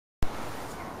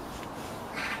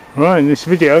Right, in this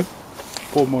video,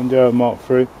 Ford Mondeo Mark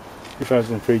III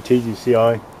 2003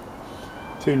 TDCi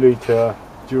 2 litre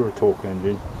Duratorque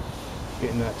engine,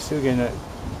 still getting that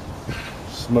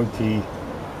smokiness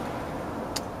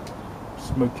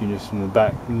from the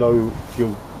back, low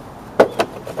fuel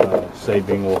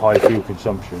saving or high fuel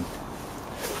consumption.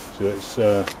 So let's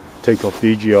take off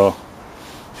the EGR,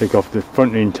 take off the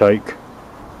front intake,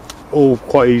 all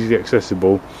quite easily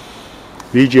accessible.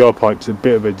 The EGR pipe's a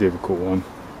bit of a difficult one,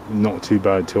 not too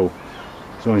bad at all.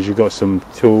 As long as you've got some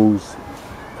tools,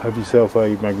 have yourself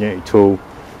a magnetic tool,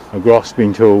 a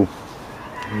grasping tool,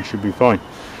 you should be fine.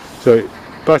 So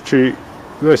battery,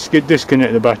 let's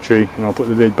disconnect the battery and I'll put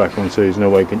the lid back on so there's no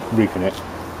way you can reconnect.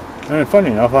 And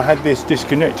funny enough, I had this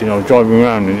disconnected, I was driving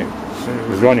around and it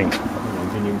was running. It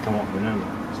didn't even come up with an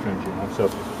error, strange enough. So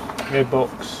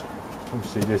airbox,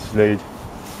 obviously this lid.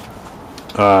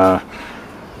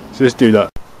 So let's do that.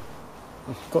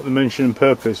 I've got the mention and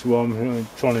purpose what I'm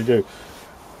trying to do.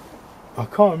 I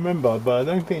can't remember, but I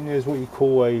don't think there's what you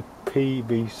call a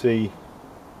PVC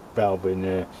valve in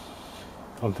there.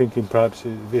 I'm thinking perhaps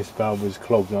this valve was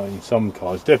clogged out in some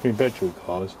cars, definitely petrol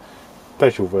cars,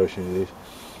 petrol version of this.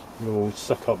 It will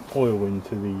suck up oil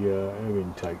into the air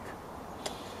intake.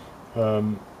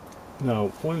 Now,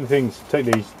 one of the things, take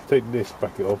this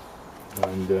bracket off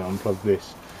and unplug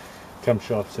this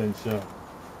camshaft sensor.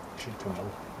 Should come off.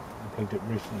 I plugged it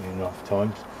recently enough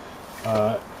times.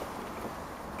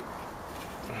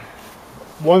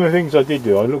 One of the things I did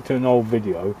do, I looked at an old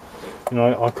video and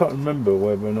I can't remember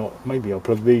whether or not, maybe I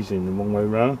plugged these in the wrong way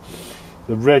around.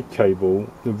 The red cable,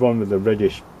 the one with the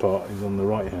reddish part, is on the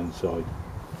right hand side.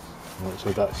 Right,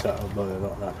 so that's set up like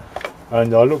that.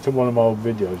 And I looked at one of my old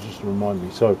videos just to remind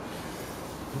me. So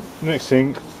next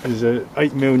thing is a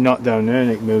 8mm nut down there,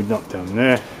 an 8mm nut down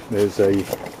there. There's a, I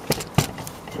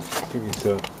think it's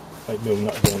a 8mm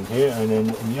nut down here, and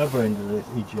then on the other end of the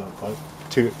EGR pipe,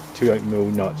 two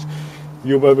 8mm nuts.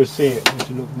 You'll be able to see it if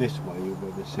you look this way. You'll be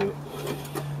able to see it.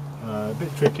 A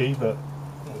bit tricky, but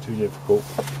not too difficult.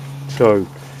 So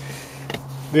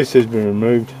this has been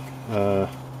removed. By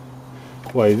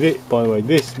the way,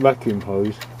 this vacuum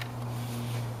hose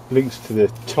links to the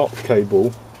top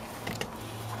cable.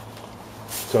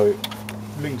 So it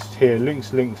links here,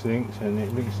 links, and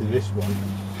it links to this one,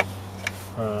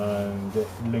 and it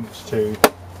links to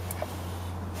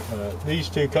these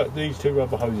two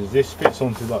rubber hoses. This fits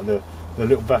onto like the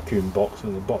little vacuum box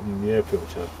on the bottom of the air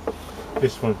filter.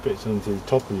 This one fits onto the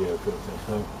top of the air filter.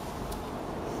 So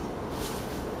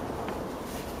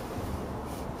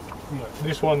yeah,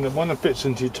 this one, the one that fits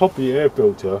into the top of the air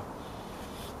filter,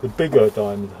 the bigger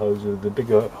diameter hose, or the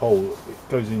bigger hole, it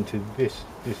goes into this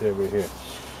area here.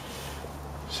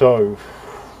 So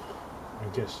I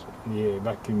guess the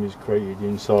vacuum is created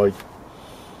inside.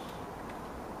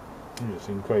 It's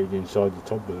created inside the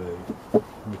top of the,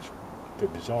 which is a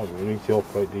bit bizarre really to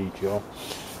operate the EGR.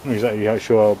 Not exactly how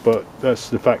sure, but that's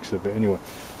the facts of it anyway.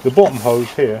 The bottom hose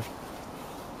here,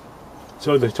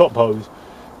 so the top hose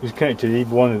is connected to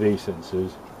either one of these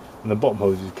sensors, and the bottom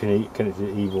hose is connected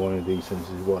to either one of these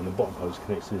sensors as well, and the bottom hose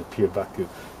connects to the pure vacuum.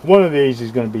 One of these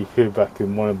is going to be pure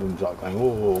vacuum, one of them's like going,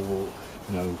 oh,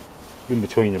 you know, in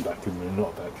between a vacuum and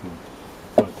not a vacuum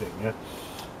type thing, yeah?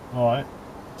 Alright,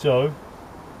 so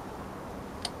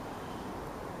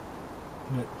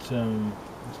let's carry on.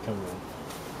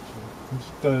 I'm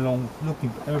just going along looking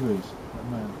for errors that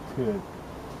may have occurred.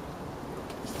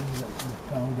 Things that have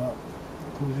fouled up,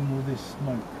 causing all this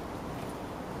smoke.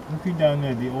 Looking down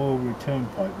there, the oil return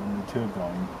pipe on the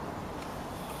turbine,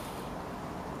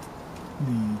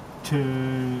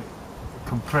 the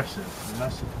compressor, so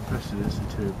that's the compressor, that's the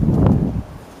turbine.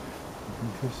 The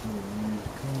compressor is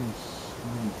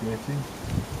really dirty.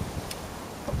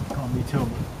 Can't be told,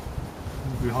 but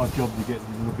it'll be a hard job to get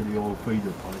to look at the oil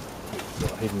feeder pipe.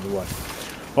 It's hidden away.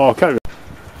 Oh, okay.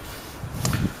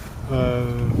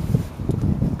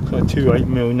 So 2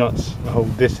 8mm nuts to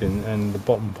hold this in and the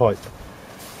bottom pipe.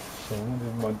 So I'm going to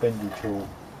my bendy tool.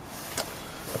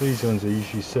 These ones are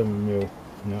usually 7mm.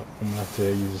 No, I'm going to have to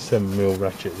use a 7mm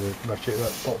ratchet to ratchet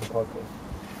that bottom pipe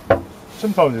on.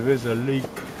 Sometimes if there's a leak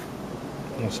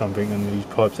or something in these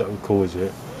pipes, that would cause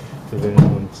it. So then it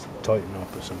won't tighten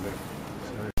up or something.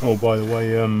 So, oh, by the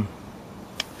way, I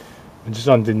just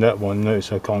undid that one.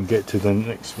 Notice I can't get to the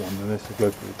next one unless I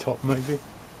go for the top maybe.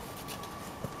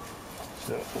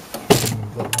 So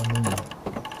we've got one in there.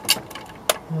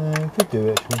 I could do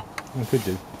actually. I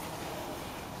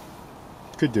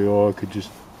could do, or I could just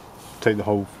take the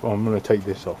whole. Oh, I'm going to take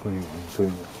this off anyway.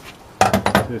 So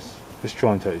let's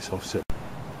try and take this off. So,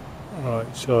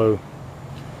 alright, so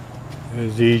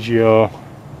there's the EGR.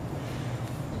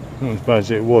 Not as bad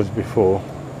as it was before.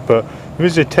 but there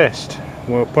is a test.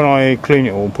 Well, when I clean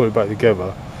it all and put it back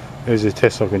together, there's a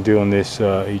test I can do on this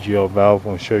EGR valve.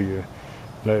 I'll show you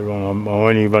later on. I'm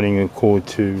only running according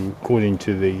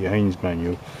to the Haynes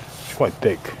manual. It's quite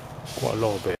thick, quite a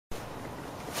lot of it.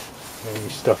 Any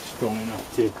stuff strong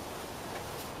enough to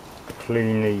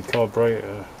clean the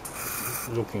carburetor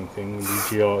looking thing. The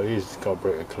EGR is the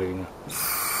carburetor cleaner.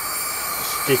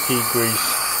 Sticky grease,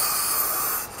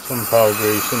 some power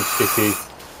grease, some sticky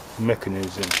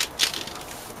mechanism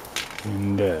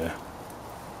in there.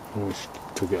 Always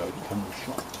took it out of the camera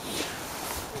shot.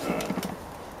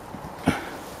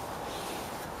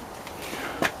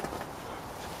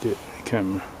 Get the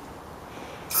camera.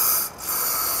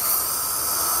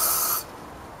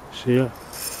 See ya?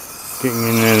 Getting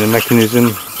in there, the mechanism.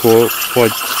 Before I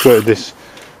squirted this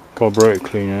carburetor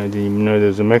cleaner, I didn't even know there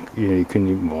was a yeah, you couldn't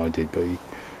even, well I did, but you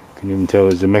couldn't even tell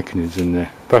there's a mechanism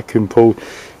there. Vacuum pulled.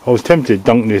 I was tempted to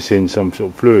dunk this in some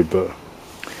sort of fluid, but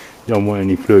you don't want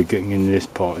any fluid getting in this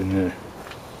part in there.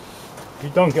 If you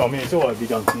dunk it, I mean it's alright if you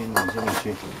dunk it in there, unless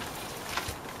you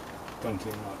dunk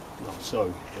it like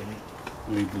so,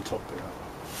 then leave the top bit out.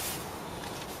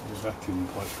 The vacuum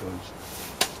pipe goes.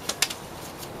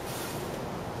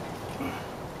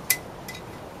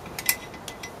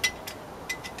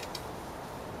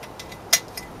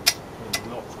 There's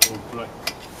lots of black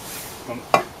gunk.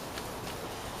 I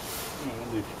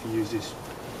wonder if you can use this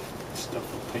stuff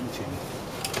for painting.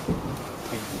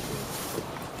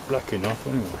 Black enough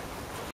anyway.